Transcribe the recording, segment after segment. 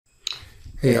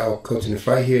Hey y'all, Coaching the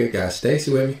Fight here. Got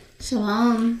Stacy with me.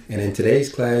 Shalom. And in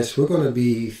today's class, we're going to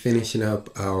be finishing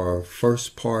up our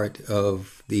first part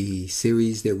of the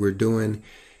series that we're doing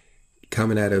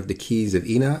coming out of the Keys of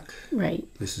Enoch. Right.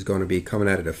 This is going to be coming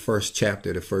out of the first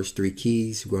chapter, the first 3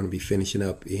 keys. We're going to be finishing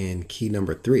up in key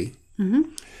number 3.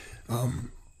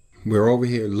 We're over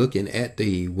here looking at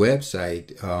the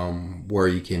website where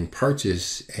you can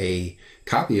purchase a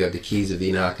copy of the Keys of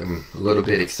Enoch. I'm a little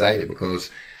bit excited because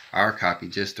our copy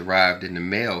just arrived in the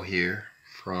mail here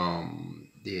from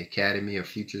the Academy of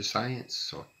Future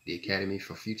Science, or the Academy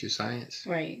for Future Science.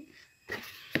 Right.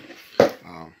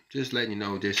 Just letting you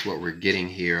know just what we're getting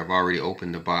here. I've already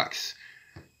opened the box.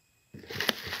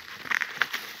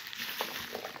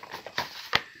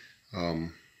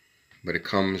 But it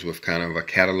comes with kind of a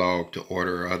catalog to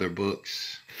order other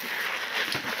books.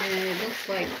 And it looks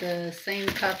like the same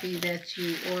copy that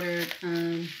you ordered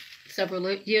several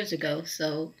years ago,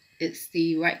 so it's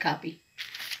the right copy.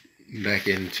 Back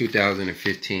in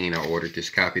 2015, I ordered this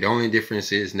copy. The only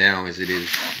difference is now is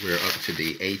we're up to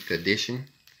the 8th edition.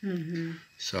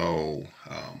 So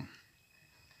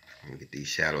let me get these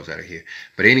shadows out of here.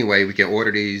 But anyway, we can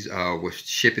order these with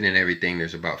shipping and everything.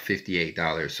 There's about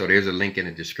 $58. So there's a link in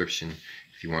the description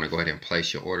if you want to go ahead and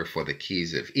place your order for the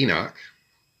Keys of Enoch.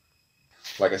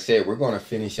 Like I said, we're going to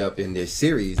finish up in this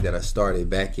series that I started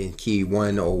back in key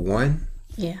 101.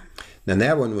 Yeah. Now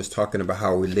that one was talking about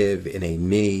how we live in a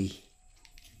many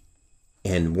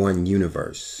and one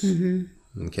universe.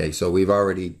 Okay, so we've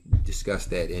already discussed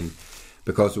that, and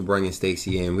because we're bringing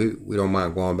Stacy in, we don't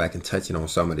mind going back and touching on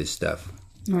some of this stuff,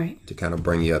 right, to kind of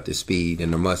bring you up to speed.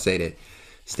 And I must say that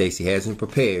Stacy hasn't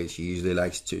prepared. She usually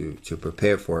likes to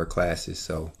prepare for her classes.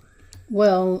 So,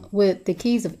 well, with the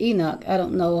Keys of Enoch, I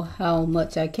don't know how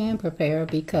much I can prepare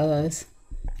because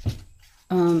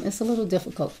it's a little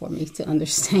difficult for me to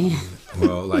understand.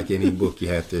 Well, like any book, you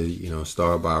have to,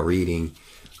 start by reading,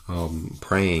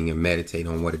 praying, and meditate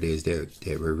on what it is that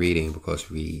we're reading, because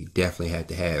we definitely had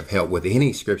to have help with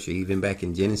any scripture, even back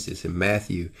in Genesis and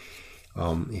Matthew.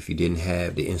 If you didn't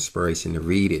have the inspiration to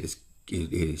read it,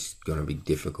 it is going to be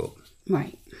difficult.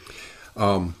 Right.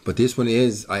 But this one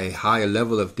is a higher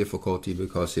level of difficulty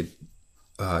because it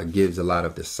gives a lot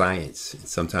of the science and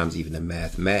sometimes even the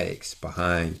mathematics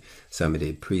behind some of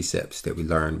the precepts that we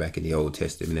learned back in the Old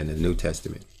Testament and the New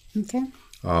Testament. Okay.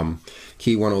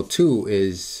 Key 102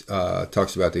 is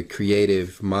talks about the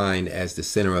creative mind as the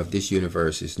center of this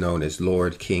universe is known as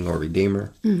Lord, King, or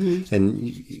Redeemer. And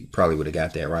you probably would have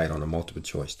got that right on a multiple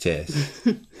choice test.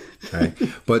 Right?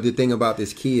 But the thing about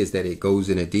this key is that it goes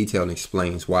into detail and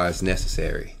explains why it's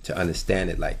necessary to understand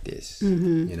it like this.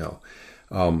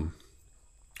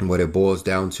 What it boils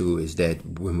down to is that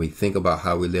when we think about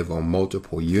how we live on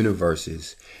multiple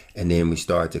universes, and then we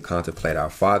start to contemplate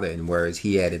our Father and whereas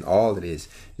He added all of this,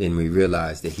 then we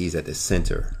realize that He's at the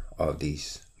center of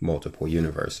these multiple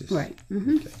universes. Right.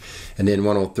 Okay. And then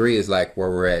 103 is like where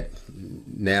we're at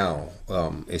now.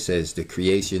 It says the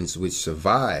creations which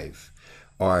survive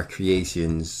are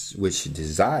creations which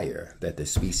desire that the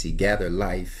species gather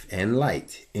life and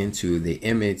light into the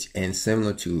image and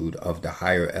similitude of the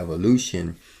higher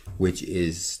evolution, which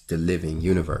is the living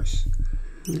universe.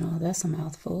 No, that's a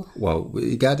mouthful. Well,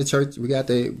 we got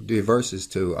the verses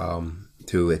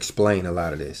to explain a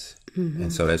lot of this,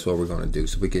 and so that's what we're going to do.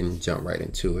 So we can jump right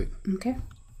into it. Okay.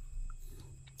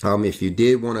 If you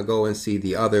did want to go and see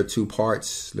the other 2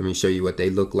 parts, let me show you what they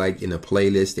look like in a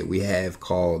playlist that we have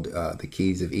called The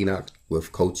Keys of Enoch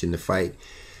with Coaching the Fight.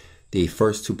 The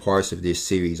first 2 parts of this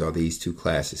series are these 2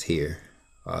 classes here.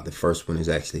 The first one is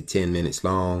actually 10 minutes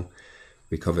long.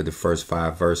 We covered the first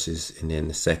 5 verses, and then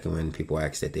the second one, people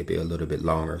asked that they be a little bit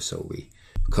longer, so we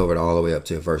covered all the way up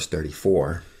to verse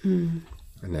 34. And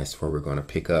that's where we're going to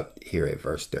pick up here at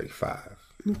verse 35.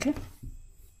 Okay.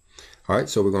 All right,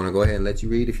 so we're going to go ahead and let you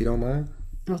read if you don't mind.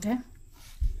 Okay.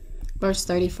 Verse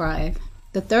 35.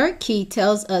 The third key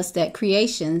tells us that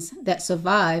creations that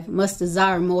survive must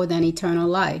desire more than eternal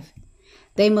life.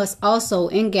 They must also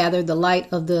ingather the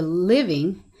light of the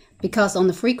living, because on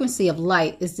the frequency of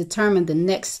light is determined the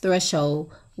next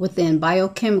threshold within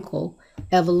biochemical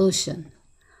evolution.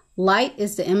 Light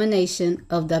is the emanation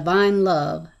of divine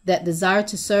love that desire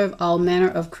to serve all manner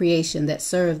of creation that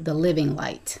serve the living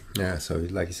light. Yeah, so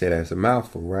like you said, that's a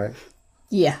mouthful, right?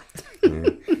 Yeah.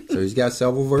 So he's got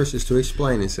several verses to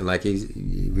explain this, and like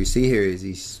we see here is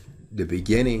he's the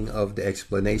beginning of the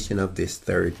explanation of this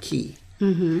third key.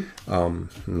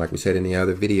 Like we said in the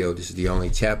other video, this is the only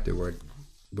chapter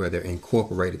where they're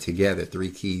incorporated together, 3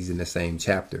 keys in the same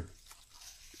chapter.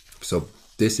 So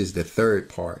this is the third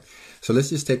part. So let's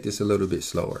just take this a little bit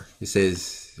slower. It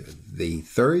says, The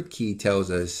third key tells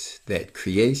us that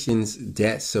creations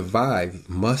that survive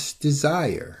must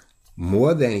desire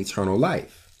more than eternal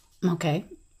life. Okay.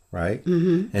 Right?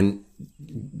 Mm-hmm. And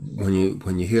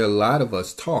when you hear a lot of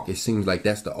us talk, it seems like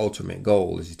that's the ultimate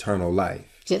goal, is eternal life.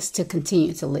 Just to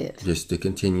continue to live. Just to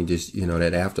continue this,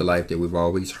 that afterlife that we've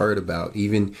always heard about.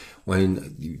 Even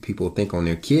when people think on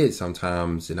their kids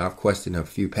sometimes, and I've questioned a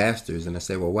few pastors, and I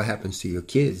say, well, what happens to your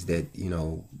kids that,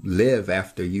 live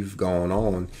after you've gone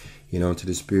on, to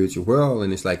the spiritual world?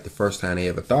 And it's like the first time they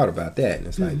ever thought about that. And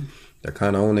it's like, they're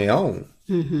kind of on their own,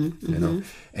 and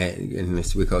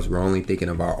it's because we're only thinking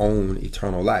of our own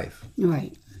eternal life.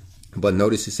 Right. But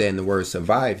notice it's saying the word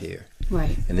survive here.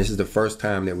 Right. And this is the first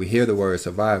time that we hear the word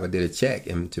survive. I did a check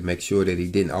and to make sure that he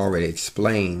didn't already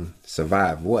explain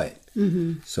survive what.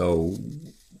 So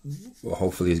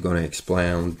hopefully he's going to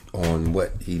expound on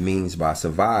what he means by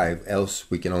survive. Else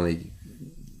we can only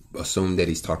assume that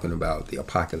he's talking about the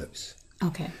apocalypse.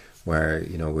 Okay. Where,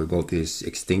 we'll go through this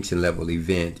extinction level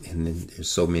event, and then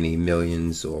there's so many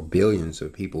millions or billions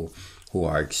of people who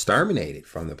are exterminated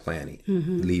from the planet,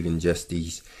 leaving just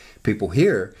these people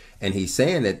here. And he's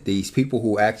saying that these people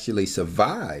who actually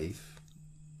survive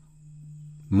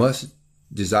must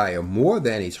desire more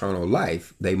than eternal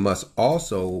life. They must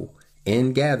also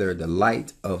ingather the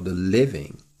light of the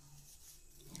living.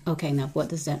 Okay, now what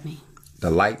does that mean?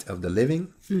 The light of the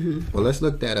living? Well, let's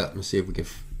look that up and see if we can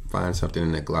find something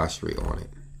in the glossary on it.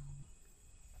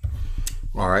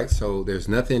 All right, so there's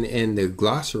nothing in the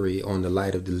glossary on the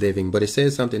light of the living, but it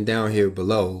says something down here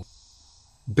below.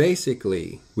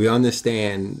 Basically, we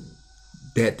understand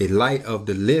that the light of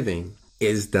the living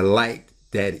is the light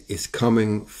that is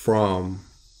coming from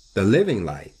the living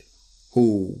light,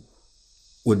 who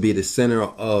would be the center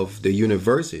of the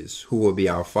universes, who will be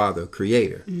our Father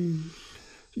Creator.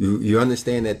 You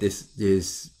understand that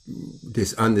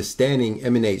this understanding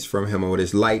emanates from him, or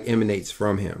this light emanates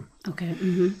from him. Okay.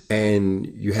 And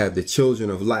you have the children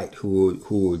of light who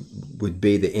would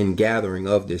be the ingathering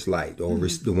of this light, or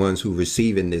the ones who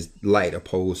receiving this light,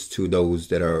 opposed to those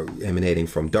that are emanating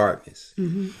from darkness.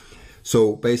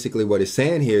 So basically what it's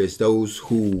saying here is those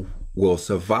who will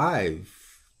survive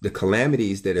the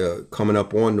calamities that are coming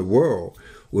up on the world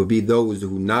will be those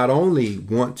who not only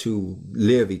want to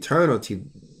live eternity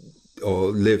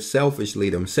or live selfishly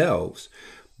themselves,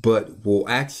 but will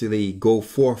actually go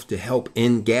forth to help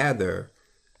ingather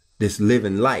this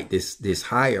living light, this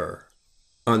higher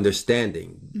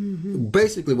understanding.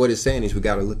 Basically what it's saying is we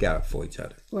got to look out for each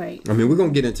other. Right. I mean, we're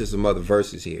going to get into some other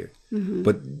verses here, and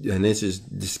this is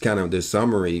just kind of the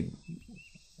summary,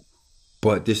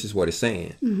 but this is what it's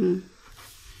saying.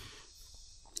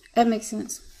 That makes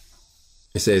sense.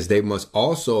 It says they must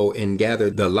also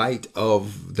ingather the light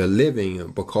of the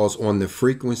living, because on the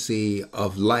frequency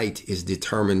of light is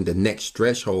determined the next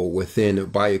threshold within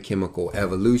biochemical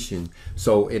evolution.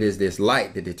 So it is this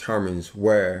light that determines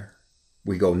where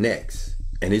we go next.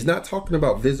 And he's not talking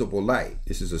about visible light.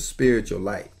 This is a spiritual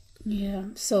light. Yeah.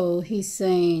 So he's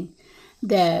saying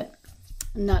that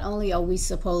not only are we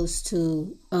supposed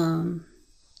to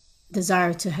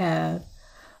desire to have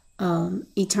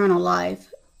eternal life,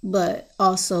 but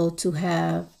also to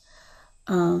have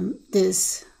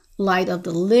this light of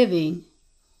the living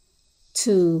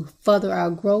to further our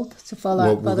growth, to further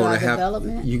our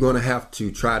development. You're going to have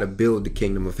to try to build the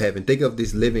kingdom of heaven. Think of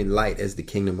this living light as the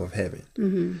kingdom of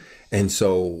heaven. And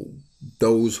so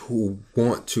those who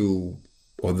want to,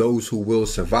 or those who will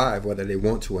survive, whether they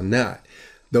want to or not,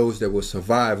 those that will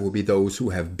survive will be those who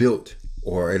have built,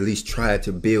 or at least tried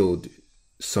to build,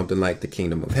 something like the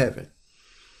kingdom of heaven.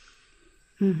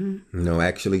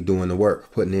 Actually doing the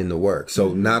work, putting in the work.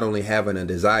 So not only having a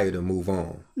desire to move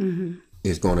on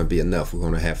is going to be enough. We're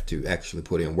going to have to actually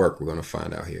put in work. We're going to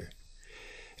find out here.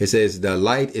 It says the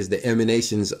light is the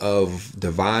emanations of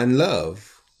divine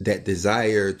love that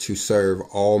desire to serve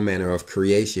all manner of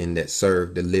creation that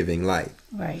serve the living light.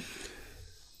 Right.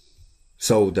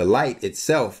 So the light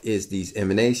itself is these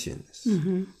emanations,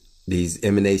 these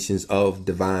emanations of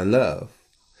divine love.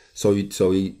 So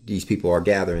these people are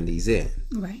gathering these in.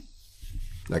 Right.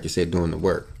 Like I said, doing the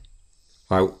work.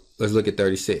 All right, let's look at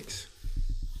 36.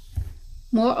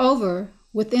 Moreover,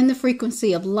 within the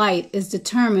frequency of light is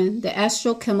determined the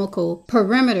astrochemical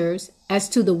parameters as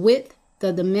to the width,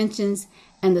 the dimensions,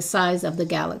 and the size of the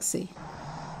galaxy.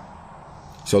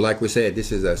 So like we said,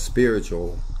 this is a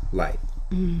spiritual light.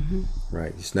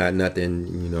 Right? It's not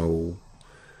nothing,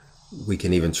 we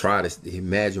can even try to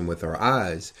imagine with our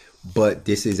eyes. But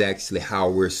this is actually how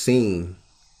we're seeing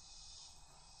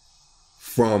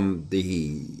from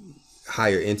the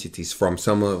higher entities, from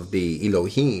some of the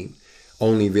Elohim,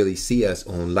 only really see us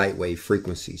on light wave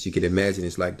frequencies. You could imagine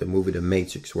it's like the movie The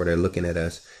Matrix, where they're looking at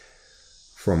us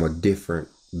from a different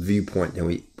viewpoint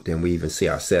than we even see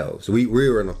ourselves.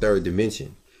 We're in a third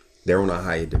dimension. They're on a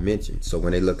higher dimension. So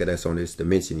when they look at us on this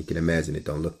dimension, you can imagine it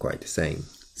don't look quite the same.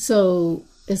 So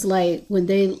it's like when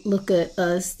they look at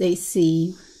us, they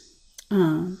see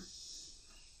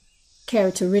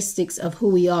characteristics of who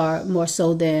we are more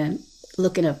so than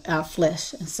looking at our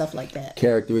flesh and stuff like that.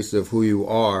 Characteristics of who you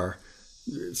are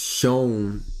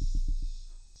shown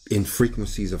in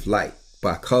frequencies of light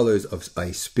by colors of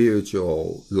a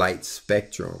spiritual light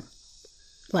spectrum.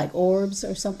 Like orbs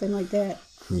or something like that?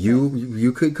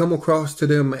 You could come across to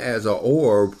them as an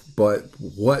orb, but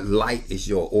what light is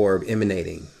your orb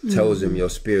emanating tells them your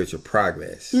spiritual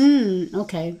progress.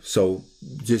 Okay. So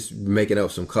just making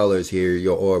up some colors here,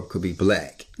 your orb could be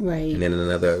black. Right. And then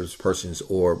another person's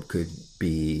orb could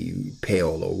be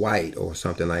pale or white or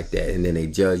something like that. And then they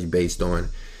judge based on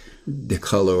the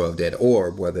color of that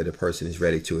orb, whether the person is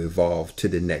ready to evolve to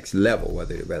the next level,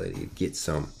 whether they're ready to get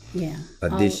some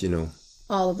additional...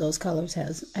 All of those colors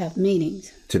have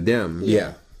meanings to them,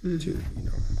 to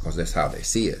because that's how they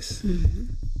see us,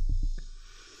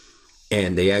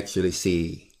 and they actually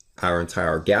see our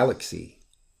entire galaxy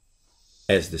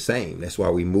as the same. That's why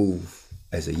we move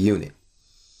as a unit.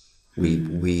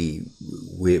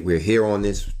 We're here on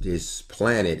this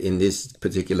planet in this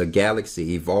particular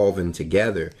galaxy, evolving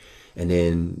together, and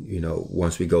then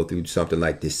once we go through something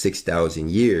like this 6,000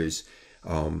 years,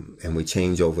 and we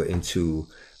change over into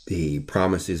the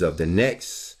promises of the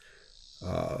next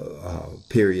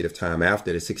period of time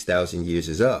after the 6,000 years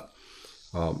is up.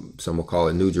 Some will call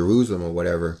it New Jerusalem or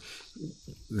whatever.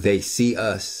 They see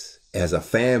us as a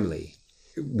family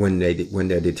when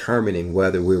they're determining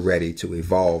whether we're ready to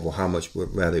evolve or how much we're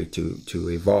ready to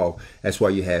evolve. That's why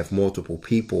you have multiple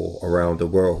people around the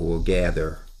world who will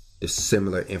gather the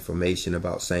similar information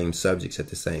about same subjects at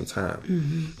the same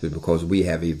time. Because we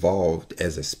have evolved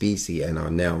as a species and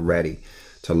are now ready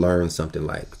to learn something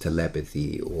like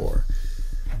telepathy or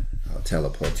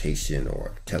teleportation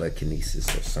or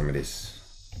telekinesis or some of this.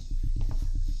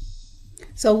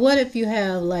 So what if you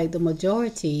have like the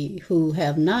majority who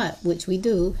have not, which we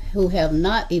do, who have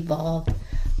not evolved?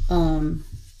 Do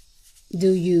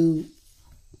you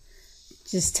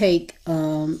just take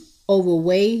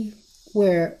overweigh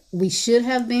where we should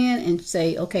have been and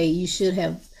say, okay, you should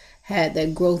have had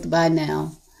that growth by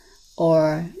now,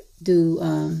 or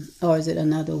is it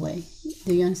another way?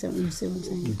 Do you understand what I'm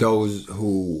saying? Those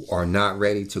who are not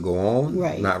ready to go on,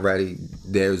 not ready.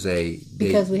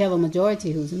 Because we have a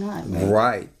majority who's not.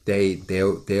 Right.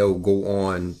 They'll go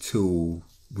on to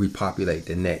repopulate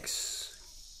the next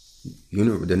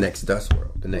dust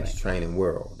world, the next training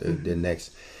world, the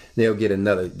next. They'll get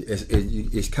another.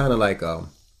 It's kind of like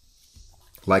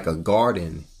a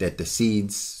garden that the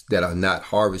seeds that are not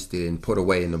harvested and put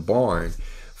away in the barn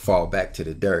fall back to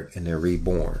the dirt and they're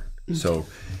reborn. Okay. So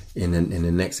in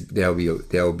the next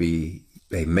there'll be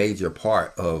a major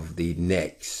part of the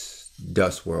next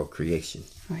dust world creation.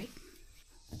 Right.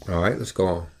 All right, let's go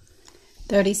on.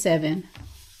 37.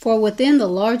 For within the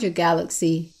larger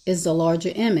galaxy is the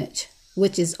larger image,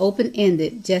 which is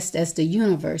open-ended just as the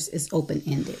universe is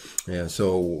open-ended. Yeah,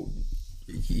 so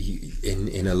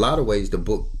in a lot of ways the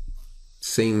book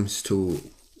seems to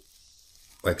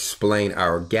explain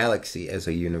our galaxy as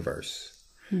a universe.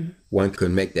 One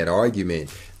could make that argument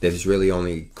that it's really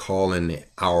only calling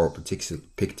our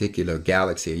particular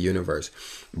galaxy a universe,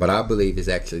 but I believe it's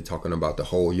actually talking about the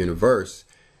whole universe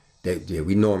that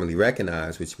we normally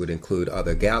recognize, which would include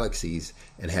other galaxies,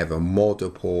 and have a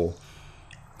multiple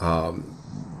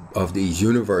of these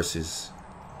universes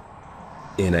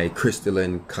in a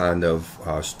crystalline kind of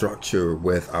structure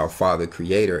with our Father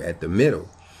Creator at the middle.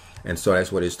 And so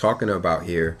that's what it's talking about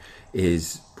here,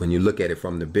 is when you look at it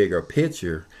from the bigger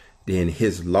picture, then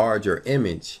his larger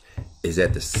image is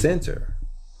at the center.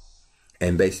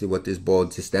 And basically what this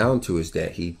boils just down to is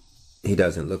that he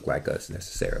doesn't look like us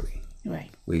necessarily. Right.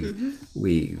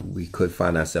 We could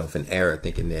find ourselves in error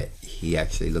thinking that he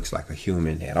actually looks like a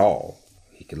human at all.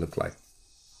 He could look like,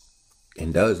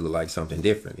 and does look like something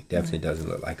different. He definitely doesn't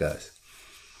look like us.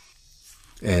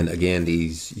 And again,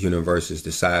 these universes,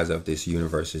 the size of this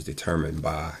universe is determined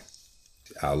by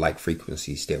our light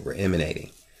frequencies that we're emanating.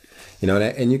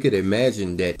 That, and you could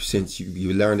imagine that since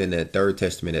you learned in the Third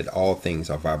Testament that all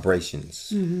things are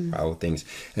vibrations, all things.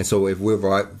 And so if we're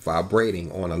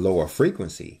vibrating on a lower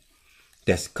frequency,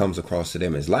 that comes across to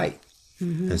them as light.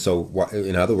 And so,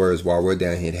 in other words, while we're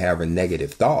down here having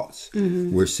negative thoughts,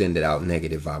 we're sending out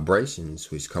negative vibrations,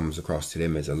 which comes across to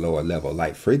them as a lower level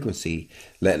light frequency,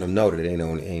 letting them know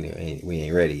that we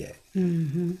ain't ready yet.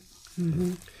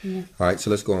 Yeah. All right, so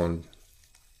let's go on.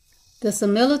 The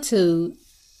similitude,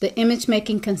 the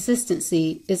image-making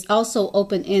consistency, is also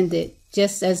open-ended,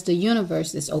 just as the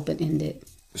universe is open-ended.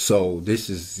 So this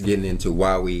is getting into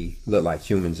why we look like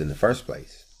humans in the first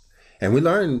place. And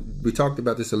we talked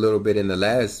about this a little bit in the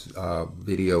last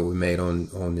video we made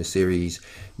on the series,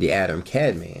 the Adam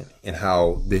Cadman, and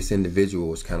how this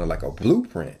individual is kind of like a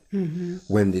blueprint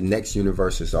when the next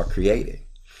universes are created.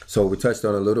 So we touched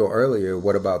on a little earlier,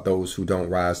 what about those who don't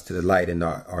rise to the light and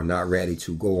are not ready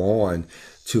to go on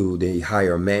to the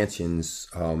higher mansions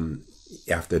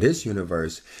after this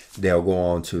universe? They'll go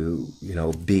on to,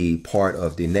 be part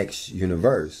of the next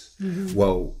universe.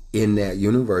 Well, in that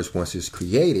universe, once it's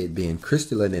created, being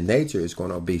crystalline in nature, is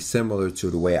going to be similar to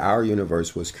the way our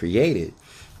universe was created,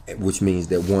 which means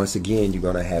that once again, you're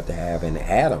going to have an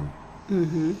Adam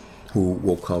who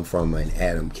will come from an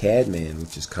Adam Cadman,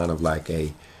 which is kind of like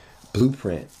a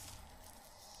blueprint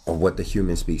of what the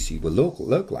human species would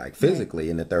look like physically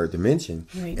in the third dimension.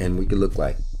 Right. And we could look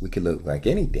like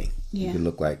anything. Yeah. We could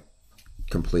look like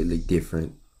completely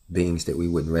different beings that we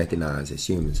wouldn't recognize as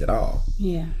humans at all.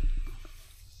 Yeah.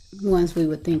 Ones we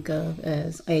would think of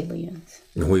as aliens.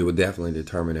 And we would definitely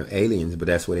determine they're aliens, but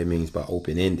that's what it means by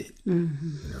open-ended.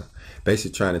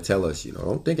 Basically trying to tell us,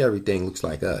 don't think everything looks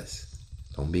like us.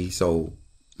 Don't be so,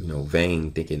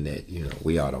 vain thinking that,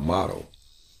 we are the model.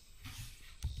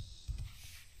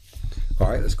 All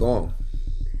right, let's go on.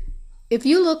 If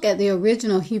you look at the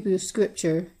original Hebrew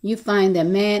scripture, you find that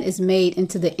man is made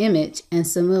into the image and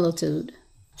similitude.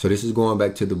 So this is going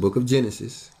back to the book of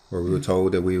Genesis, where we were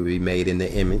told that we would be made in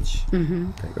the image.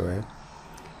 Okay, go ahead.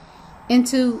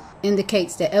 Into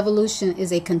indicates that evolution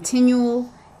is a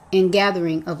continual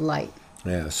ingathering of light.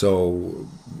 Yeah, so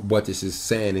what this is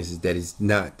saying is that it's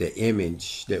not the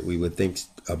image that we would think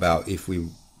about if we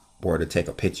were to take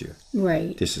a picture.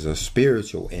 Right. This is a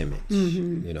spiritual image.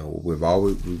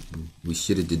 We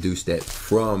should have deduced that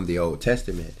from the Old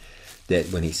Testament,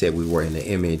 that when he said we were in the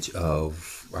image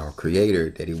of our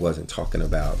Creator, that he wasn't talking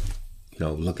about,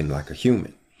 looking like a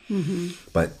human.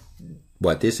 But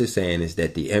what this is saying is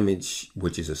that the image,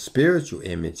 which is a spiritual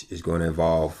image, is going to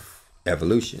involve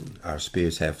evolution. Our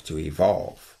spirits have to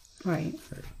evolve. Right.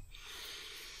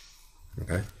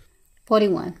 Okay.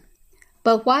 41.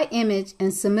 But why image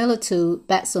and similitude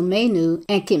batsomenu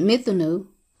and kitmithunu?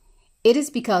 It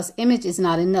is because image is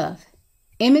not enough.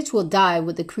 Image will die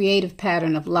with the creative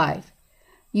pattern of life.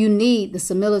 You need the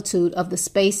similitude of the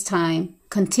space-time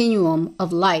continuum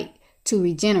of light to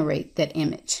regenerate that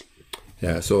image.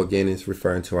 Yeah, so again, it's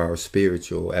referring to our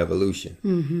spiritual evolution.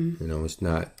 It's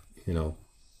not,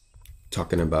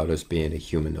 talking about us being a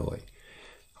humanoid.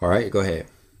 All right, go ahead.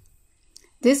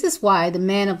 This is why the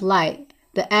man of light,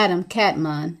 the Adam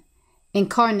Cadman,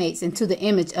 incarnates into the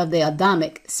image of the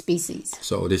Adamic species.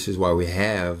 So this is why we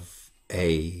have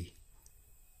a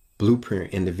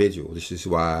blueprint individual. This is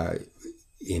why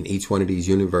in each one of these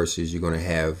universes, you're going to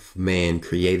have man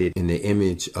created in the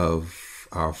image of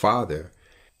our Father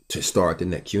to start the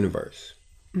next universe.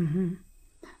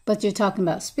 But you're talking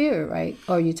about spirit, right?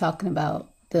 Or you're talking about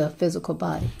the physical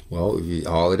body? Well,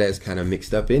 all of that's kind of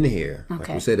mixed up in here. Okay.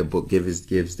 Like we said, the book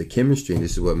gives the chemistry, and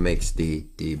this is what makes the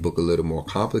book a little more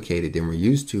complicated than we're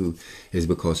used to, is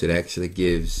because it actually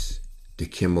gives the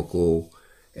chemical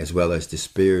as well as the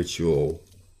spiritual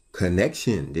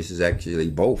connection. This is actually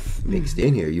both mixed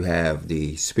in here. You have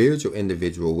the spiritual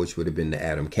individual, which would have been the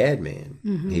Adam Cadman.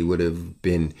 He would have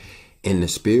been in the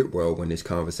spirit world when this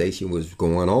conversation was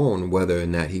going on, whether or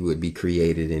not he would be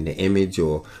created in the image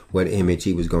or what image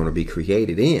he was going to be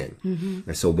created in.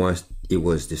 And so once it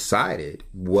was decided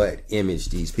what image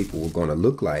these people were going to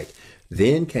look like,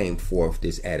 then came forth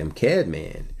this Adam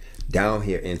Cadman down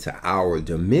here into our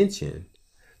dimension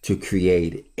to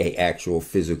create a actual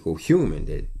physical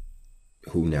human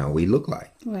who now we look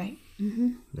like. Right.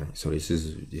 Right, so this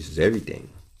is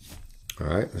everything. All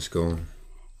right, let's go on.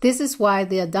 This is why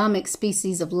the Adamic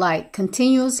species of light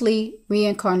continuously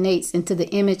reincarnates into the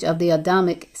image of the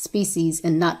Adamic species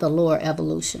and not the lower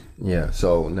evolution. Yeah,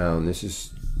 so now this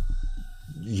is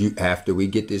after we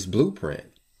get this blueprint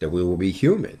that we will be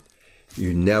human.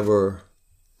 You never,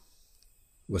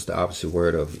 what's the opposite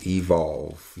word of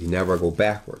evolve? You never go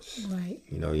backwards. Right.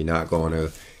 You're not going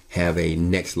to have a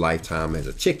next lifetime as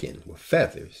a chicken with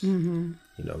feathers.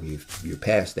 You're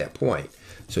past that point.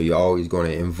 So you're always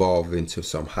going to evolve into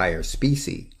some higher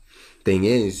species. Thing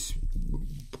is,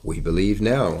 we believe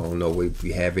now, I don't know if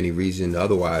we have any reason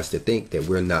otherwise to think that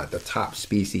we're not the top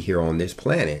species here on this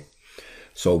planet.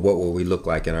 So what will we look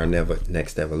like in our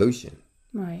next evolution?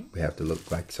 Right. We have to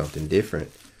look like something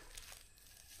different.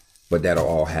 But that'll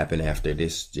all happen after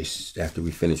this, just after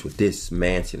we finish with this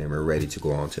mansion and we're ready to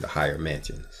go on to the higher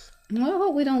mansions. Well, I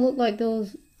hope we don't look like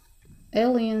those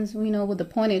aliens, with the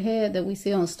pointed head that we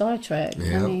see on Star Trek.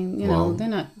 Yeah, I mean,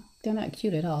 they're not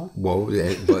cute at all. Well,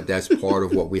 but that's part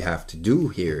of what we have to do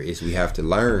here is we have to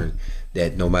learn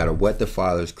that no matter what the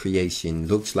Father's creation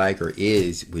looks like or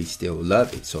is, we still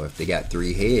love it. So if they got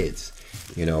 3 heads,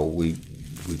 we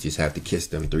just have to kiss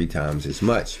them 3 times as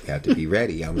much. We have to be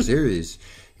ready. I'm serious.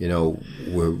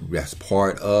 That's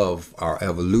part of our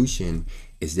evolution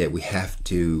is that we have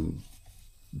to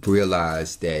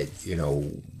realize that,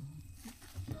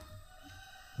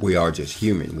 we are just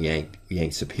human. We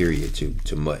ain't superior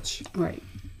to much. Right.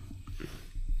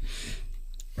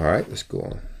 All right, let's go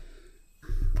on.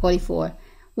 44.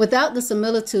 Without the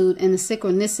similitude and the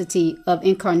synchronicity of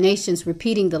incarnations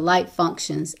repeating the light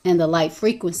functions and the light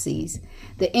frequencies,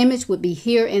 the image would be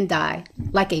here and die,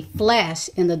 like a flash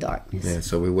in the darkness. Yeah,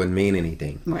 so it wouldn't mean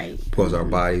anything. Right. Because our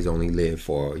bodies only live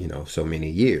for, so many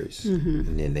years.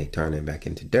 And then they turn it back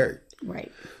into dirt.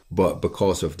 Right. But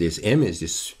because of this image,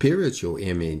 this spiritual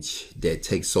image that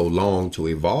takes so long to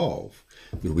evolve,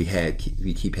 we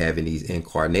keep having these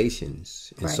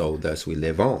incarnations, and so thus we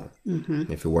live on.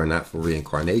 If it were not for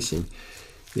reincarnation,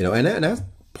 and that's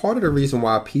part of the reason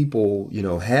why people,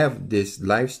 have this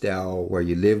lifestyle where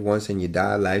you live once and you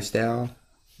die lifestyle,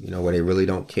 where they really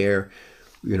don't care,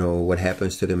 what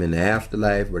happens to them in the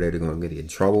afterlife, whether they're going to get in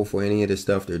trouble for any of the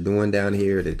stuff they're doing down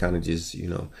here. They're kind of just,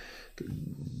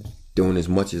 doing as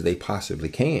much as they possibly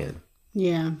can.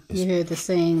 Yeah, you hear the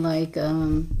saying like,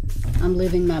 I'm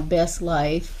living my best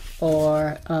life,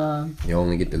 or you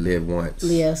only get to live once.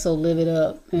 Yeah, so live it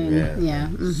up.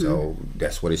 And, So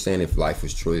that's what it's saying. If life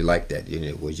was truly like that,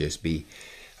 it would just be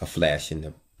a flash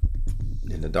in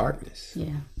the darkness.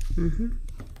 Yeah.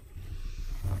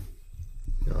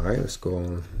 All right, let's go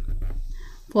on.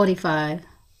 45.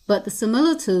 But the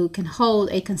similitude can hold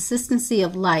a consistency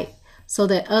of light, so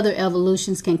that other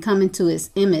evolutions can come into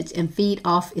its image and feed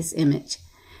off its image.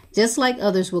 Just like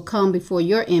others will come before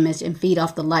your image and feed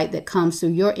off the light that comes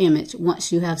through your image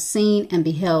once you have seen and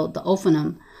beheld the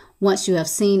Ophanum, once you have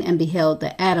seen and beheld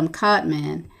the Adam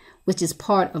Codman, which is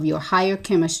part of your higher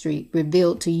chemistry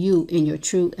revealed to you in your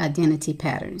true identity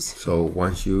patterns. So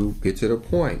once you get to the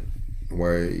point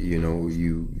where,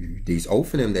 these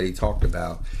Ophanum that he talked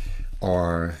about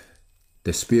are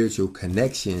the spiritual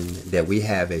connection that we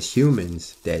have as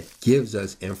humans that gives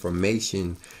us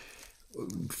information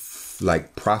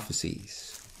like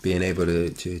prophecies, being able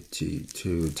to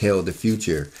tell the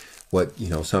future what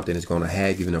something is going to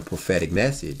have, even a prophetic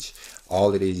message.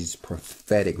 All of these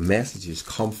prophetic messages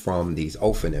come from these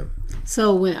Ophanum.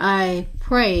 So when I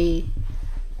pray,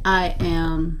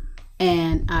 and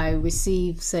I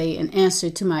receive, say, an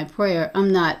answer to my prayer,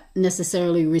 I'm not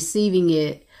necessarily receiving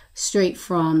it straight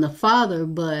from the Father,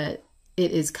 but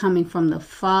it is coming from the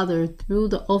Father through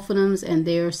the Ophanums, and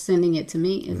they're sending it to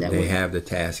me. Is that they have the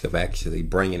task of actually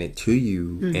bringing it to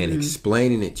you and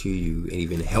explaining it to you, and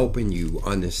even helping you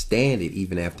understand it,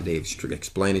 even after they've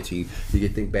explained it to you. You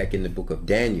can think back in the book of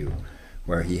Daniel,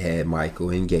 where he had Michael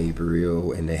and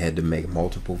Gabriel, and they had to make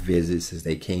multiple visits as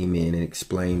they came in and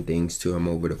explain things to him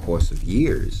over the course of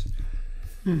years.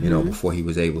 Before he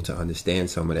was able to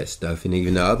understand some of that stuff. And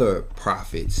even the other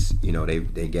prophets,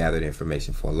 they gathered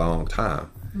information for a long time.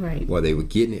 Right. Well, they were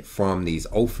getting it from these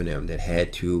Ophanum that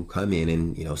had to come in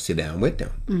and, sit down with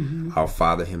them. Our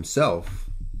Father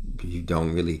himself, you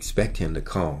don't really expect him to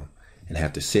come and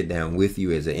have to sit down with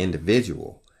you as an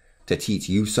individual to teach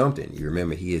you something. You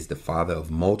remember, he is the Father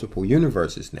of multiple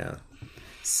universes now.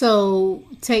 So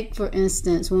take, for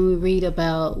instance, when we read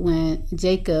about when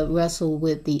Jacob wrestled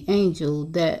with the angel,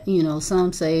 that,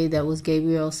 some say that was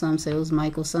Gabriel, some say it was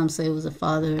Michael, some say it was the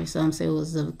Father, some say it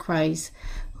was the Christ.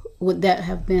 Would that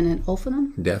have been an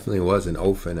Ophanum? Definitely was an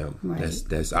Ophanum. Right.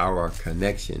 That's our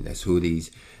connection. That's who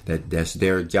that's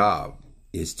their job,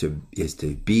 is to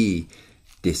be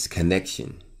this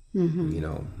connection.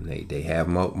 They have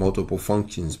multiple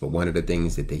functions, but one of the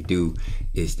things that they do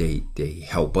is they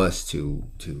help us to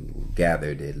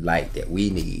gather the light that we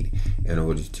need in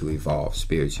order to evolve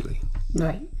spiritually.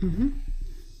 Right.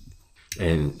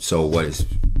 And so what it's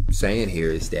saying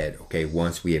here is that, okay,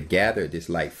 once we have gathered this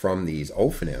light from these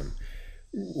Ophanum,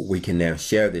 we can now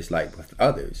share this light with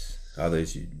others.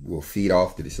 Others will feed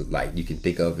off to this light. You can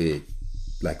think of it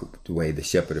like the way the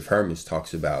Shepherd of Hermas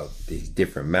talks about these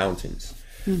different mountains.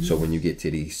 So when you get to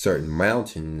these certain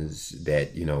mountains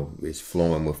that, is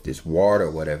flowing with this water,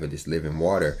 whatever, this living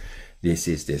water, this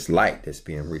is this light that's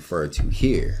being referred to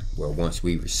here, where once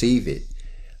we receive it,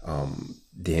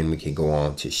 then we can go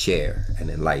on to share and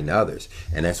enlighten others.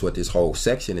 And that's what this whole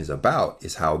section is about,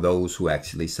 is how those who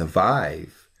actually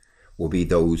survive will be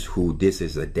those who this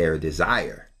is their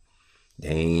desire. They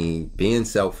ain't being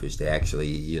selfish. They're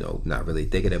actually, not really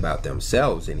thinking about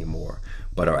themselves anymore,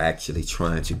 but are actually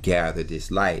trying to gather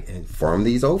this light. And from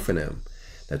these Ophanim,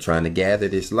 they're trying to gather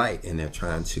this light, and they're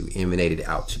trying to emanate it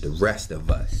out to the rest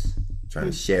of us, trying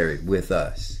to share it with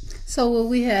us. So will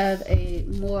we have a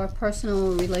more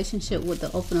personal relationship with the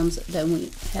Ophanims than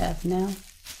we have now?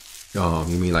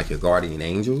 You mean like your guardian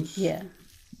angels? Yeah.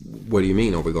 What do you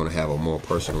mean? Are we going to have a more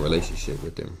personal relationship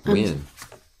with them? When?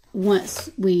 Once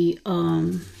we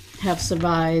have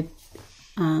survived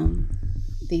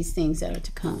these things that are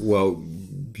to come. Well,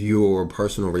 your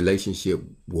personal relationship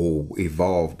will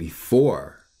evolve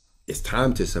before it's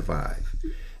time to survive.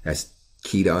 That's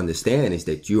key to understand, is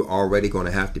that you're already going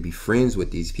to have to be friends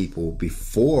with these people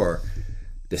before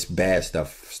this bad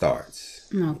stuff starts.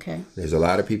 Okay. There's a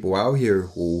lot of people out here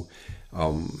who,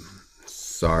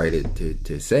 sorry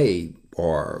to say,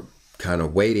 are kind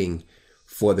of waiting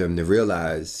for them to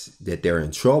realize that they're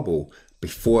in trouble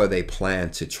before they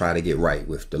plan to try to get right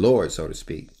with the Lord, so to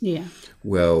speak. Yeah.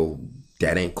 Well,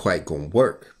 that ain't quite going to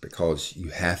work, because you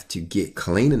have to get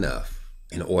clean enough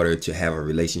in order to have a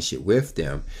relationship with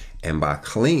them. And by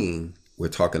clean, we're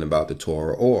talking about the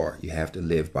Torah, or you have to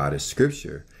live by the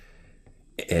scripture.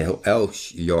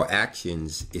 Else your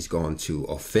actions is going to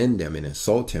offend them and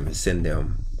insult them and send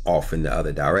them off in the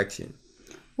other direction.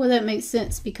 Well, that makes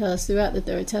sense, because throughout the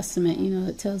Third Testament,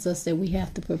 it tells us that we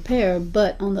have to prepare.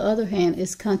 But on the other hand,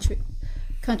 it's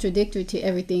contradictory to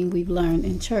everything we've learned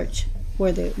in church,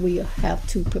 where we have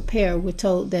to prepare. We're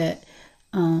told that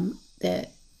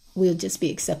that we'll just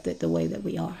be accepted the way that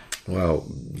we are. Well,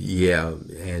 yeah,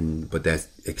 but that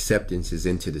acceptance is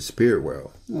into the spirit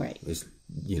world. Right.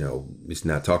 It's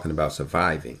not talking about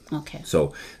surviving. Okay.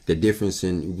 So the difference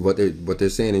in what they're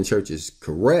saying in church is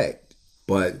correct,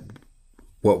 but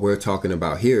what we're talking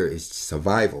about here is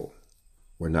survival.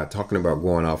 We're not talking about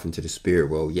going off into the spirit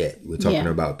world yet. We're talking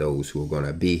about those who are going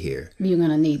to be here. You're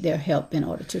going to need their help in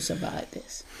order to survive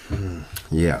this.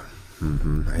 Yeah.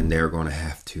 Mm-hmm. And they're going to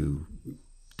have to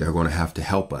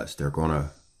help us. They're going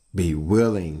to be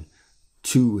willing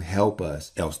to help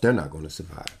us, else they're not going to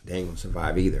survive. They ain't going to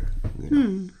survive either.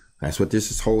 That's what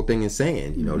this whole thing is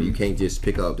saying. You can't just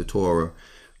pick up the Torah,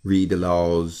 read the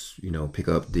laws, pick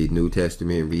up the New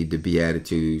Testament, read the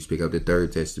Beatitudes, pick up the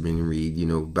Third Testament and read,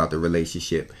 about the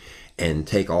relationship, and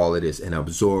take all of this and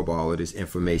absorb all of this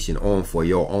information on for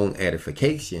your own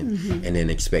edification, and then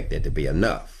expect that to be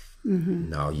enough.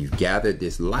 Now you've gathered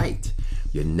this light.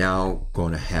 You're now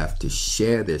going to have to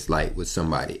share this light with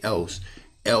somebody else.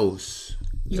 Else,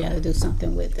 you got to do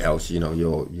something with it. Else, your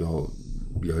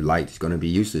light is going to be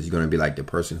useless. You're going to be like the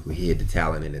person who hid the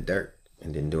talent in the dirt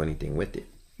and didn't do anything with it.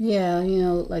 Yeah,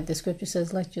 like the scripture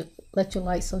says, let your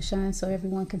light so shine so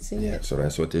everyone can see it. So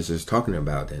that's what this is talking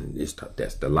about, and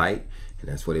that's the light, and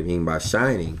that's what it means by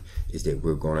shining, is that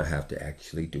we're going to have to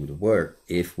actually do the work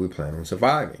if we plan on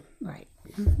surviving. Right.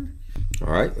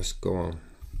 All right, let's go on.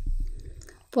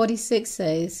 46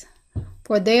 says,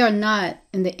 "For they are not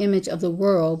in the image of the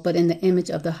world, but in the image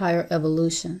of the higher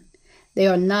evolution. They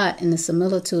are not in the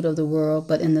similitude of the world,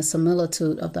 but in the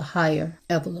similitude of the higher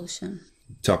evolution."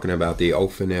 Talking about the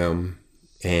Ophanim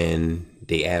and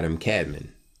the Adam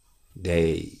Cadman.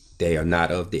 They are not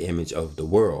of the image of the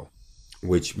world,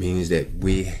 which means that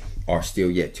we are still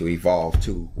yet to evolve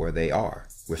to where they are.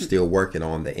 We're still working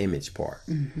on the image part.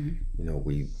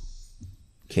 We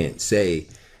can't say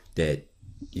that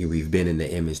we've been in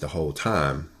the image the whole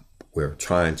time. We're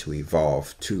trying to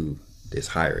evolve to this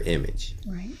higher image.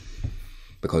 Right.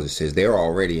 Because it says they're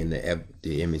already in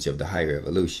the image of the higher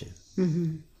evolution.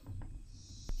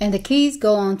 And the keys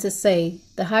go on to say,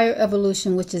 the higher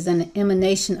evolution, which is an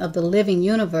emanation of the living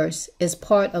universe, is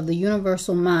part of the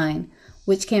universal mind,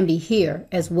 which can be here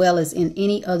as well as in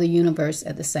any other universe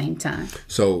at the same time.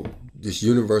 So this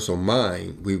universal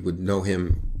mind, we would know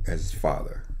him as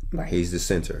Father. Right. He's the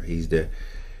center. He's the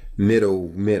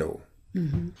middle.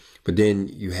 But then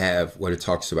you have what it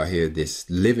talks about here, this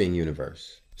living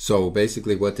universe. So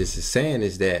basically what this is saying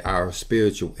is that our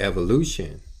spiritual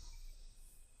evolution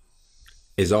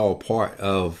is all part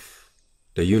of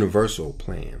the universal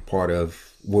plan, part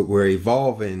of what we're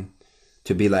evolving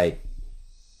to be like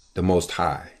the Most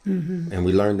High. And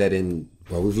we learned that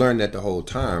we've learned that the whole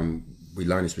time. We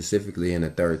learned it specifically in the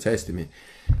Third Testament,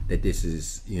 that this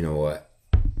is, a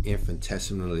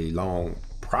infinitesimally long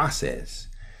process.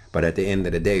 But at the end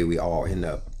of the day, we all end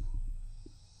up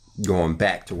going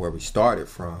back to where we started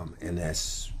from, and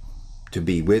that's to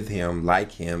be with him,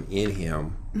 like him, in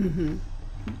him.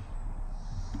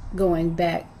 going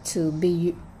back to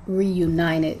be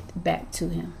reunited back to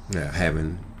him. Yeah,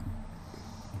 having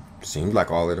seems like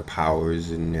all of the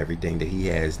powers and everything that he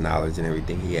has, knowledge and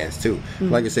everything he has too.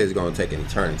 Like I said, it's going to take an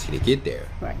eternity to get there.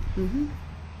 Right.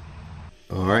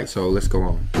 All right, so let's go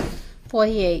on.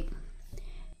 48.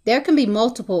 There can be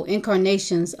multiple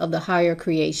incarnations of the higher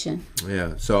creation.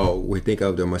 Yeah, so we think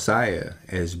of the Messiah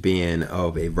as being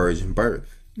of a virgin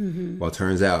birth. Well, it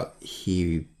turns out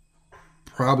he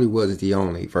probably wasn't the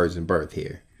only virgin birth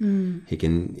here.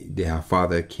 Our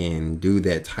Father can do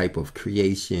that type of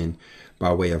creation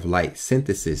by way of light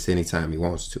synthesis anytime he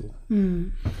wants to.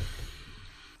 And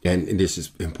this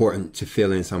is important to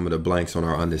fill in some of the blanks on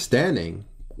our understanding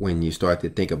when you start to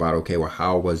think about, okay, well,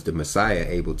 how was the Messiah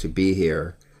able to be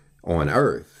here on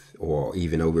earth, or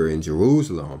even over in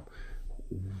Jerusalem?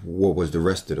 What was the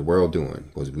rest of the world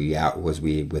doing? Was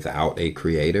we without a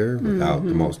creator, without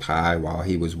the Most High, while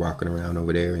he was walking around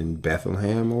over there in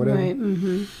Bethlehem or whatever?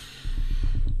 Right.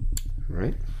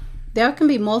 Right. There can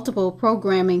be multiple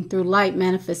programming through light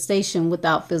manifestation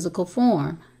without physical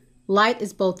form. Light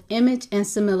is both image and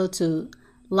similitude.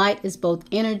 Light is both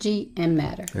energy and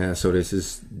matter. Yeah, so this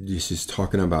is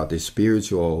talking about this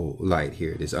spiritual light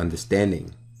here, this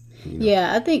understanding.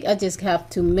 Yeah, I think I just have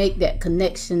to make that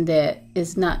connection that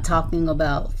it's not talking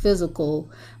about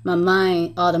physical. My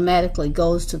mind automatically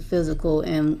goes to physical,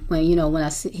 and when I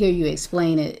hear you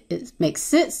explain it, it makes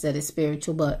sense that it's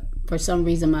spiritual, but for some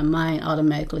reason my mind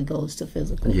automatically goes to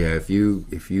physical. Yeah, if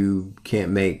you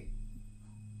can't make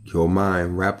your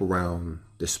mind wrap around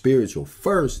the spiritual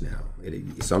first now,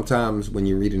 sometimes when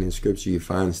you're reading in scripture, you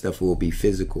find stuff will be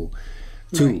physical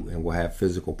too, right, and will have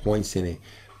physical points in it.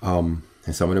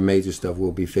 And some of the major stuff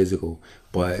will be physical,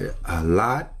 but a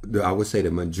lot, I would say the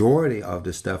majority of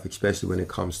the stuff, especially when it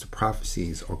comes to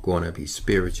prophecies, are going to be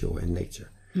spiritual in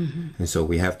nature. And so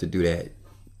we have to do that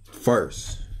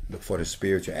first, look for the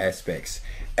spiritual aspects.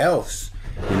 Else,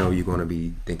 you're going to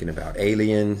be thinking about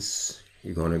aliens,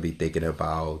 you're going to be thinking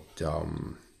about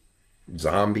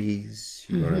zombies,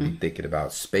 you're going to be thinking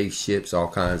about spaceships, all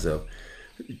kinds of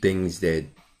things that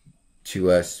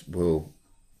to us will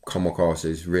come across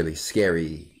as really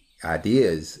scary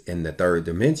ideas in the third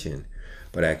dimension,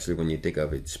 but actually when you think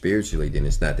of it spiritually, then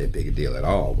it's not that big a deal at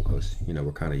all, because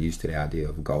we're kind of used to the idea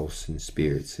of ghosts and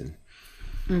spirits and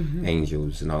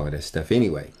angels and all of that stuff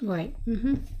anyway. Right.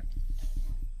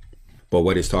 But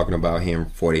what it's talking about here in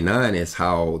 49 is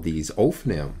how these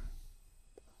Ophnim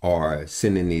are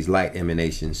sending these light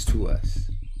emanations to us.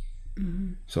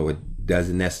 So it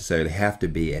doesn't necessarily have to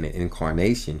be an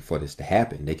incarnation for this to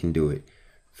happen. They can do it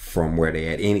from where they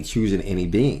at, choosing any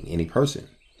being, any person.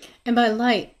 And by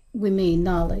light, we mean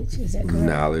knowledge. Is that correct?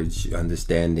 Knowledge,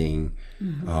 understanding.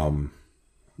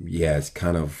 It's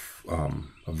kind of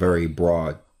a very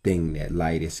broad thing. That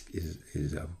light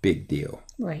is a big deal.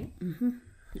 Right.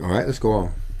 All right, let's go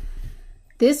on.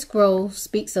 This scroll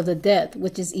speaks of the death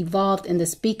which is evolved in the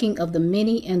speaking of the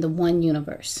many and the one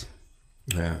universe.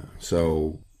 Yeah,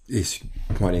 so it's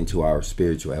pointing to our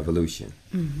spiritual evolution,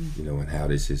 and how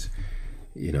this is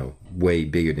way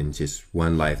bigger than just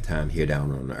one lifetime here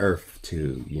down on the earth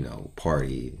to,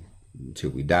 party until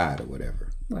we died or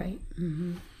whatever. Right.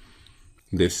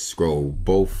 This scroll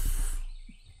both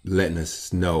letting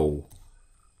us know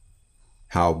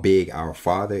how big our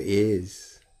Father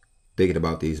is, thinking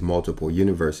about these multiple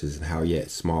universes and how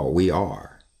yet small we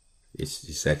are. It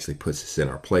just actually puts us in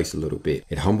our place a little bit.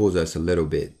 It humbles us a little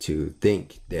bit to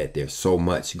think that there's so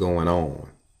much going on.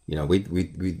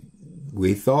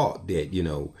 We thought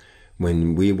that,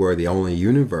 when we were the only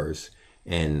universe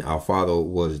and our Father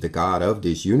was the God of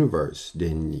this universe,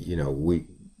 then,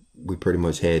 we pretty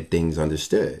much had things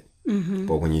understood.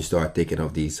 But when you start thinking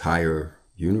of these higher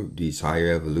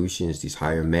evolutions, these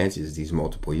higher mansions, these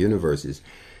multiple universes,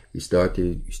 you start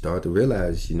to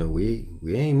realize, we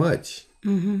ain't much.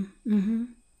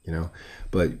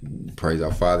 But praise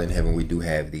our Father in heaven, we do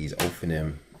have these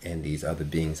Ophnim and these other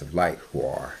beings of light who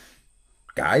are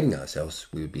guiding us, else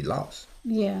we would be lost.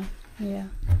 Yeah.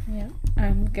 I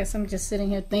guess I'm just sitting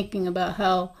here thinking about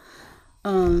how,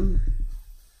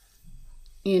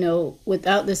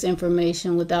 without this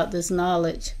information, without this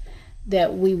knowledge,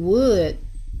 that we would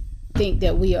think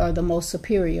that we are the most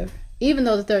superior. Even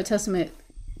though the Third Testament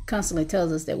constantly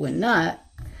tells us that we're not,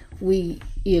 we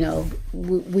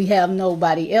have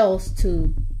nobody else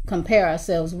to compare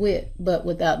ourselves with. But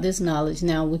without this knowledge,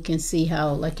 now we can see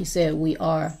how, like you said, we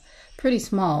are pretty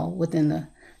small within the,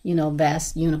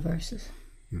 vast universes.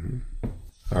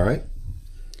 All right.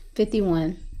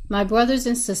 51. My brothers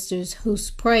and sisters,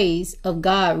 whose praise of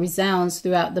God resounds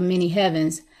throughout the many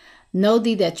heavens, know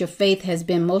thee that your faith has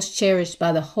been most cherished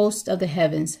by the host of the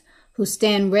heavens, who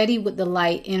stand ready with the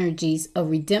light energies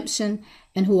of redemption,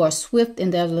 and who are swift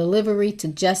in their delivery to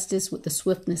justice with the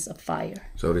swiftness of fire.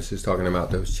 So this is talking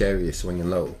about those chariots swinging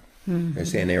low. They're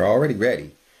saying they're already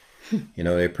ready. You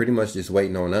know, they're pretty much just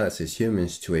waiting on us as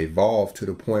humans to evolve to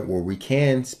the point where we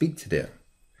can speak to them.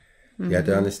 You have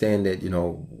to understand that, you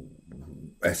know,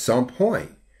 at some point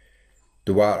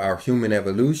throughout our human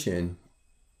evolution,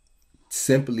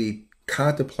 simply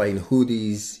contemplating who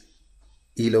these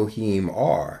Elohim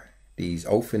are, these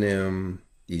Ophanim,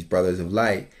 these brothers of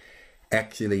light,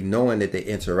 actually knowing that they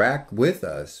interact with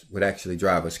us would actually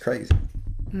drive us crazy.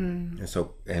 And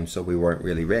so we weren't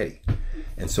really ready.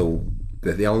 And so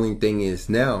the only thing is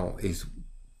now is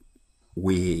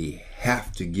we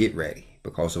have to get ready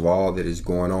because of all that is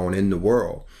going on in the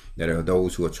world. There are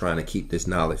those who are trying to keep this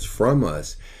knowledge from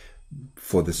us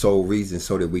for the sole reason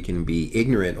so that we can be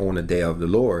ignorant on the day of the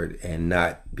Lord and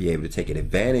not be able to take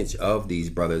advantage of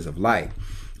these brothers of light.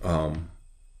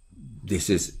 This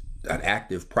is an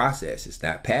active process. It's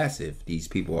not passive. These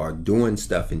people are doing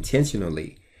stuff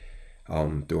intentionally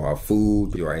through our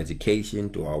food, through our education,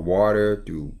 through our water,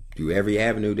 through every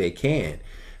avenue they can.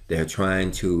 They're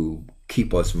trying to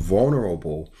keep us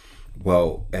vulnerable.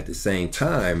 Well, at the same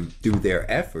time, through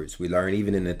their efforts, we learn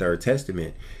even in the Third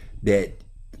Testament that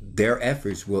their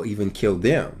efforts will even kill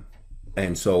them.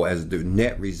 And so as the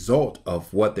net result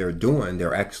of what they're doing,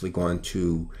 they're actually going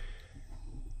to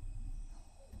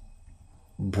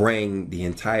bring the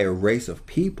entire race of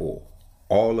people,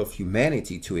 all of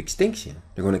humanity, to extinction.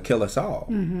 They're going to kill us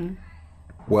all.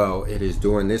 Well, it is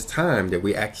during this time that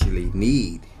we actually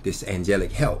need this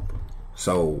angelic help.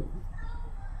 So,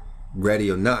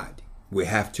 ready or not, we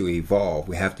have to evolve.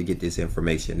 We have to get this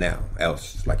information now.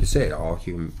 Else, like you said, all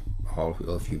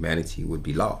of humanity would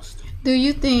be lost. Do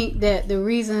you think that the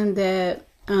reason that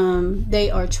they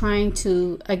are trying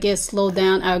to, I guess, slow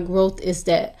down our growth is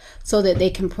that so that they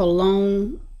can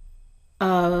prolong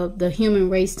the human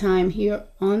race time here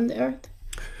on the earth?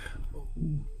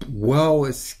 Well,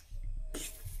 it's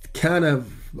kind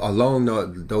of along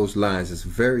those lines. It's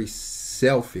very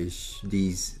selfish,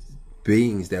 these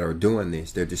beings that are doing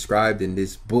this. They're described in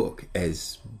this book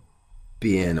as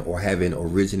being or having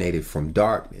originated from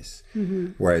darkness,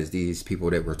 whereas these people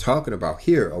that we're talking about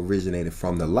here originated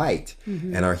from the light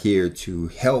and are here to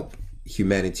help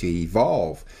humanity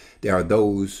evolve. There are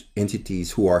those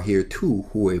entities who are here too,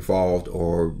 who evolved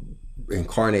or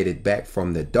incarnated back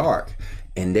from the dark,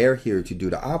 and they're here to do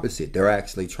the opposite. They're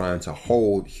actually trying to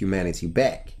hold humanity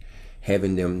back,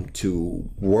 having them to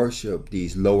worship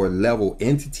these lower level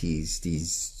entities,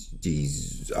 these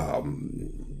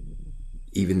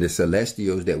even the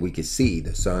celestials that we could see,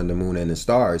 the sun, the moon, and the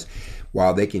stars,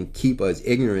 while they can keep us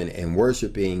ignorant and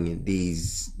worshiping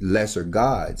these lesser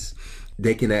gods,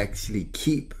 they can actually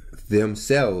keep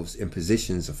themselves in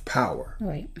positions of power.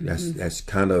 Right. That's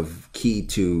kind of key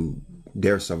to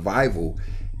their survival,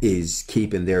 is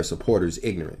keeping their supporters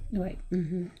ignorant. Right.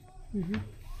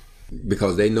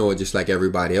 Because they know it just like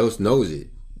everybody else knows it.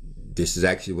 This is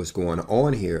actually what's going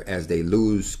on here as they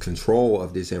lose control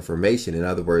of this information. In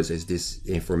other words, as this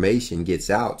information gets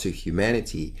out to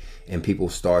humanity and people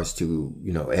starts to,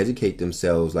 educate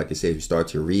themselves, like I said, we start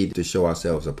to read to show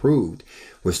ourselves approved.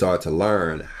 We start to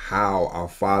learn how our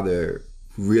Father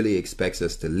really expects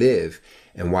us to live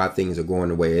and why things are going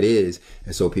the way it is.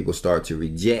 And so people start to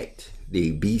reject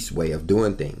the beast way of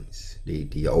doing things.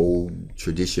 The old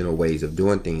traditional ways of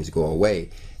doing things go away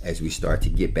as we start to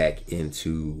get back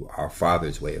into our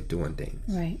Father's way of doing things.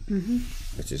 Right.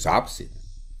 It's just opposite,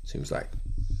 seems like.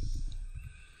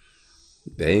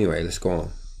 But anyway, let's go on.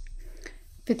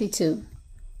 52.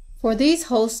 For these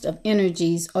hosts of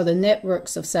energies are the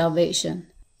networks of salvation,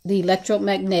 the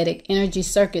electromagnetic energy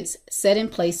circuits set in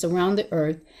place around the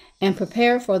earth and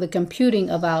prepared for the computing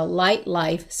of our light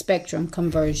life spectrum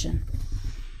conversion.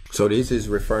 So this is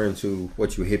referring to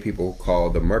what you hear people call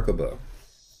the Merkaba.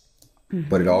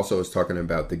 But it also is talking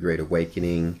about the Great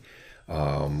Awakening,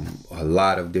 a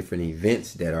lot of different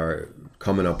events that are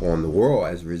coming up on the world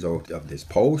as a result of this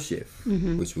pole shift,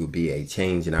 which will be a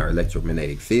change in our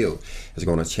electromagnetic field. It's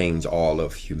going to change all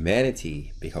of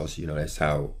humanity because,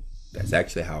 that's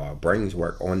actually how our brains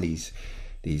work on these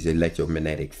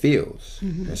electromagnetic fields.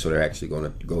 And so they're actually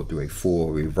going to go through a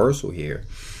full reversal here.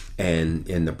 And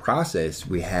in the process,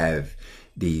 we have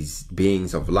these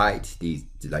beings of light, these,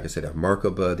 like I said, of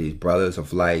Merkaba, these brothers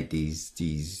of light, these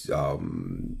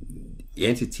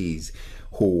entities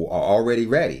who are already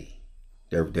ready.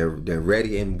 They're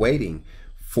ready and waiting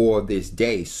for this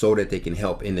day so that they can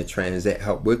help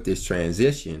help with this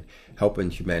transition, helping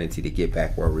humanity to get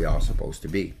back where we are supposed to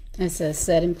be. It says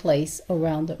set in place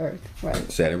around the earth,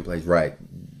 right? Set in place, right.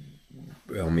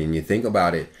 I mean, you think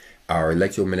about it, our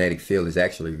electromagnetic field is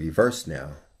actually reversed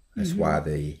now. That's why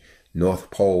the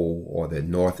North Pole, or the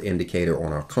north indicator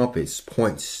on our compass,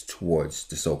 points towards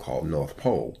the so-called North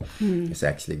Pole. It's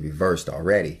actually reversed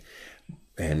already.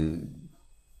 And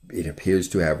it appears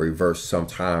to have reversed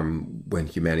sometime when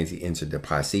humanity entered the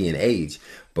Piscean age.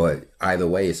 But either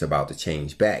way, it's about to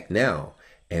change back now.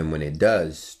 And when it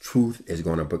does, truth is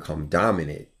going to become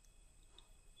dominant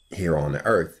here on the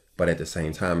earth. But at the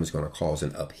same time, it's going to cause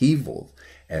an upheaval,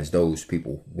 as those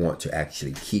people want to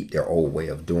actually keep their old way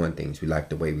of doing things. We like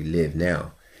the way we live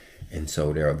now. And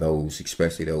so there are those,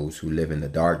 especially those who live in the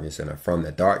darkness and are from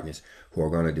the darkness, who are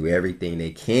going to do everything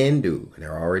they can do, and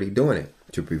they're already doing it,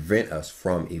 to prevent us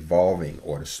from evolving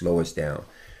or to slow us down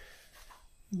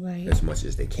as much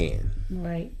as they can.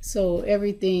 Right. So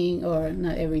everything, or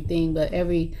not everything, but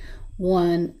every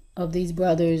one of these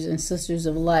brothers and sisters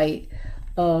of light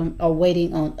are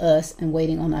waiting on us and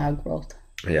waiting on our growth.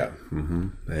 Yeah.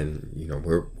 And you know,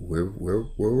 we're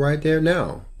right there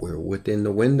now. We're within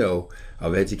the window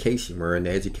of education. We're in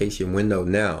the education window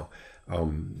now,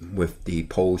 with the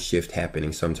pole shift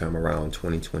happening sometime around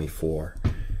 2024,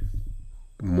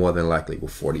 more than likely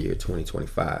before the year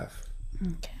 2025.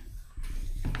 Okay.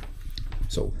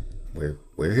 So we're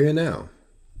here now.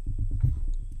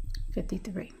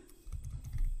 53.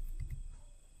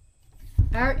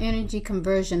 Our energy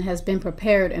conversion has been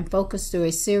prepared and focused through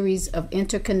a series of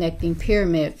interconnecting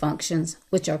pyramid functions,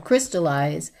 which are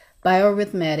crystallized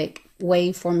biorhythmic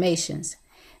wave formations.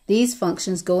 These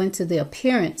functions go into the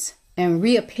appearance and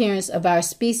reappearance of our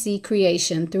species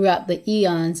creation throughout the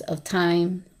eons of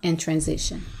time and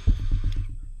transition.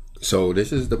 So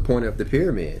this is the point of the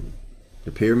pyramid.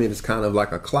 The pyramid is kind of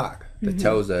like a clock that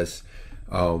tells us,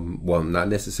 well, not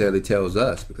necessarily tells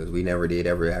us, because we never did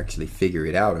ever actually figure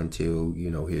it out until, you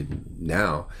know, here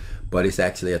now, but it's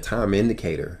actually a time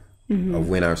indicator of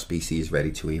when our species is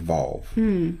ready to evolve.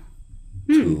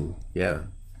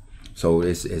 So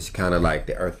it's kind of like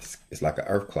the earth. It's like an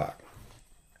earth clock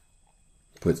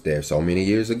puts there so many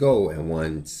years ago, and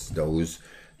once those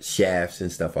shafts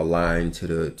and stuff align to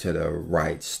the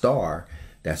right star,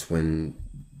 that's when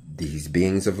these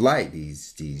beings of light,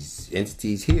 these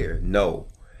entities here, know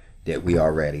that we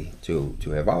are ready to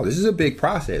evolve. This is a big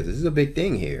process. This is a big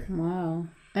thing here. Wow.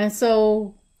 And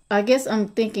so I guess I'm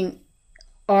thinking,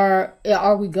 are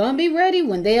we gonna be ready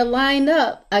when they align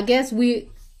up? I guess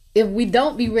if we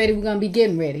don't be ready, we're gonna be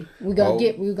getting ready. We're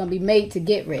gonna be made to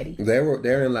get ready.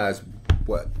 Therein lies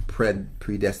what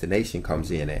predestination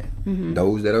comes in at.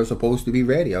 Those that are supposed to be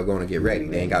ready are going to get ready.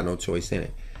 They ain't got no choice in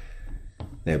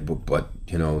it. But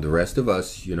you know, the rest of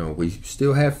us, you know, we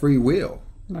still have free will.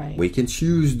 Right. We can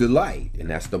choose the light, and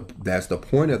that's the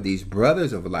point of these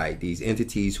brothers of light, these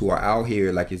entities who are out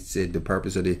here. Like it said, the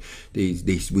purpose of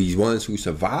these ones who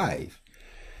survive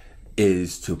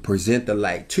is to present the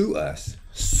light to us,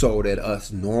 so that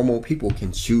us normal people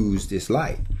can choose this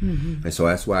light. And so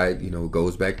that's why, you know, it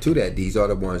goes back to that. These are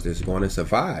the ones that's going to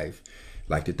survive.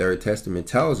 Like the Third Testament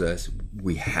tells us,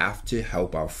 we have to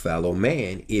help our fellow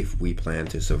man if we plan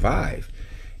to survive.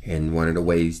 And one of the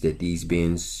ways that these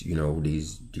beings, you know,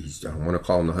 these I don't want to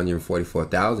call them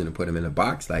 144,000 and put them in a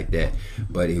box like that,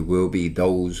 but it will be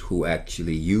those who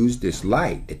actually use this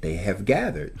light that they have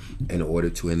gathered in order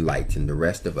to enlighten the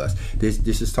rest of us.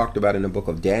 This is talked about in the book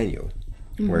of Daniel,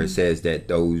 where it says that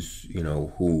those, you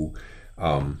know, who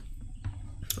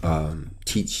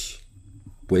teach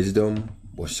wisdom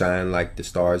will shine like the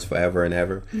stars forever and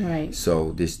ever. Right.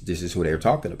 So this is who they're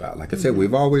talking about. Like I said,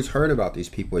 we've always heard about these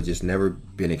people. It's just never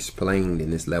been explained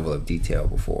in this level of detail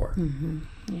before.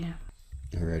 Yeah.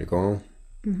 You ready to go on?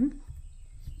 All right,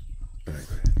 go ahead.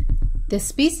 The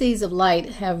species of light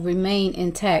have remained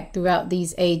intact throughout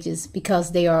these ages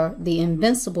because they are the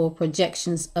invincible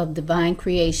projections of divine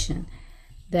creation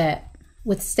that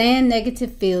withstand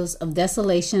negative fields of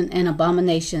desolation and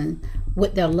abomination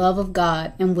with their love of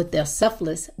God and with their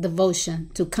selfless devotion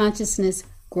to consciousness,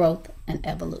 growth, and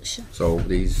evolution. So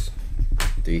these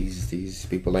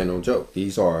people ain't no joke.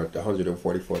 These are the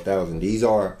 144,000. These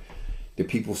are the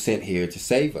people sent here to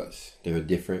save us. They're a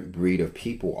different breed of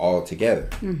people altogether.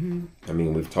 I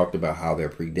mean, we've talked about how they're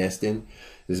predestined.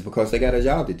 This is because they got a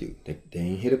job to do. They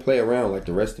ain't here to play around like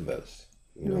the rest of us.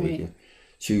 You know, we can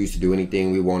choose to do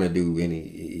anything we want to do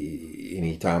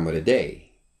any time of the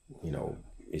day. You know,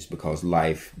 it's because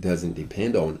life doesn't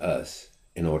depend on us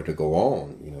in order to go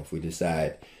on. You know, if we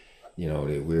decide, you know,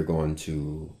 that we're going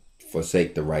to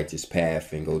forsake the righteous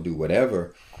path and go do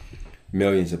whatever,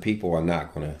 millions of people are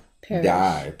not going to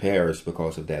perish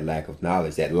because of that lack of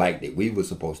knowledge. That light that we were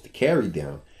supposed to carry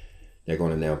them, they're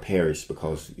going to now perish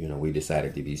because, you know, we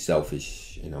decided to be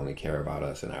selfish and only care about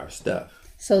us and our stuff.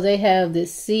 So they have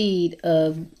this seed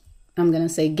of, I'm going to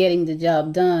say, getting the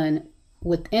job done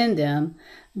within them,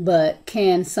 but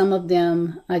can some of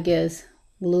them, I guess,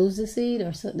 lose the seed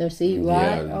or their seed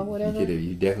rot or whatever?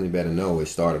 You definitely better know it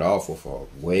started off with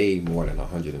way more than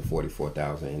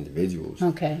 144,000 individuals.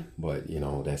 Okay. But,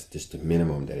 that's just the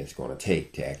minimum that it's going to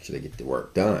take to actually get the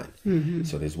work done. Mm-hmm.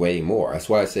 So there's way more. That's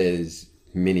why it says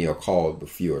many are called, but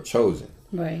few are chosen.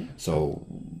 Right. So,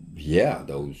 yeah,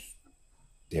 there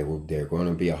are going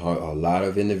to be a lot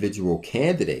of individual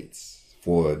candidates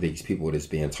for these people that's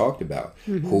being talked about,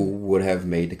 mm-hmm. who would have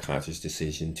made the conscious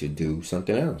decision to do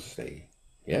something else. They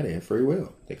have free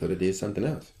will. They could have did something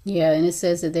else. Yeah, and it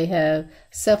says that they have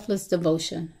selfless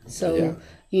devotion. So,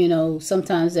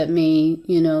 sometimes that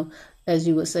means, as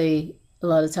you would say, a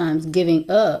lot of times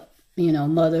giving up,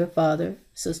 mother, father,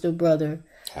 sister, brother,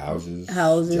 houses,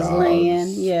 jobs,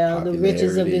 land, the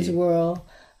riches of this world,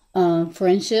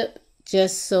 friendship,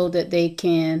 just so that they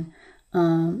can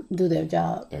do their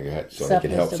job. So they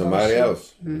can help somebody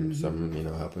else. Mm-hmm. Some,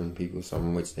 helping people,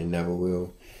 some which they never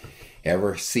will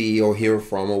ever see or hear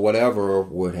from or whatever,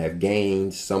 would have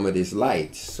gained some of this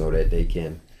light so that they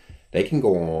can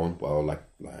go on. Well, like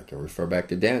I can refer back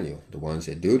to Daniel. The ones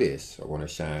that do this are going to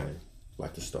shine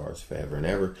like the stars forever and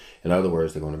ever. In other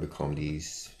words, they're going to become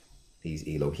these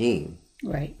Elohim,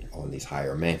 right, on these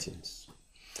higher mansions.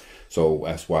 So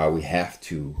that's why we have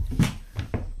to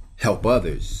help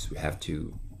others. We have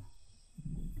to,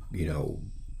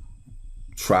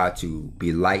 try to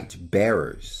be light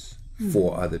bearers, mm-hmm.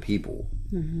 for other people.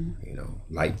 Mm-hmm.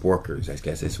 Light workers. I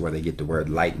guess that's where they get the word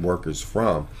light workers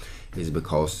from, is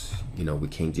because, we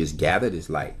can't just gather this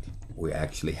light. We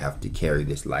actually have to carry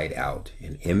this light out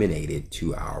and emanate it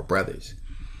to our brothers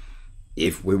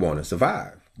if we want to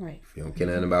survive. Right. If you don't care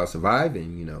nothing about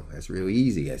surviving, that's real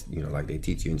easy. That's, like they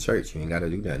teach you in church. You ain't got to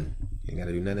do nothing. You ain't got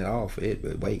to do nothing at all for it,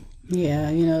 but wait. Yeah,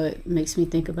 it makes me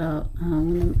think about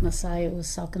when the Messiah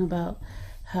was talking about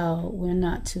how we're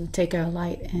not to take our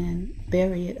light and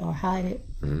bury it or hide it.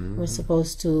 Mm-hmm. We're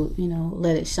supposed to,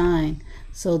 let it shine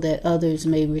so that others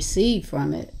may receive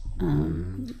from it,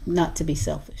 mm-hmm. not to be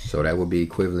selfish. So that would be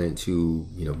equivalent to,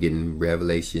 getting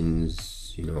revelations,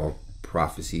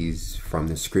 prophecies from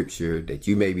the scripture that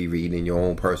you may be reading in your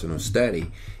own personal study,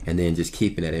 and then just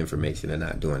keeping that information and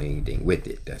not doing anything with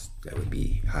it. That would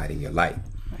be hiding your light.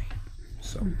 Right.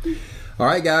 So, mm-hmm. All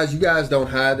right, guys, you guys don't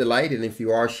hide the light, and if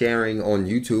you are sharing on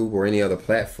YouTube or any other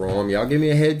platform, y'all give me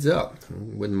a heads up.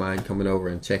 Wouldn't mind coming over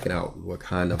and checking out what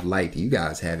kind of light you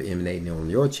guys have emanating on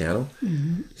your channel.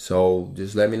 Mm-hmm. So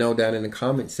just let me know down in the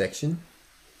comment section,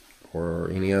 or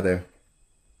any other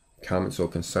comments or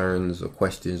concerns or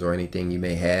questions or anything you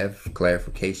may have,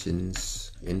 clarifications,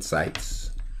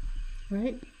 insights.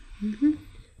 Right. Mm-hmm.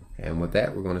 And with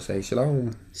that, we're going to say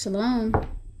shalom. Shalom.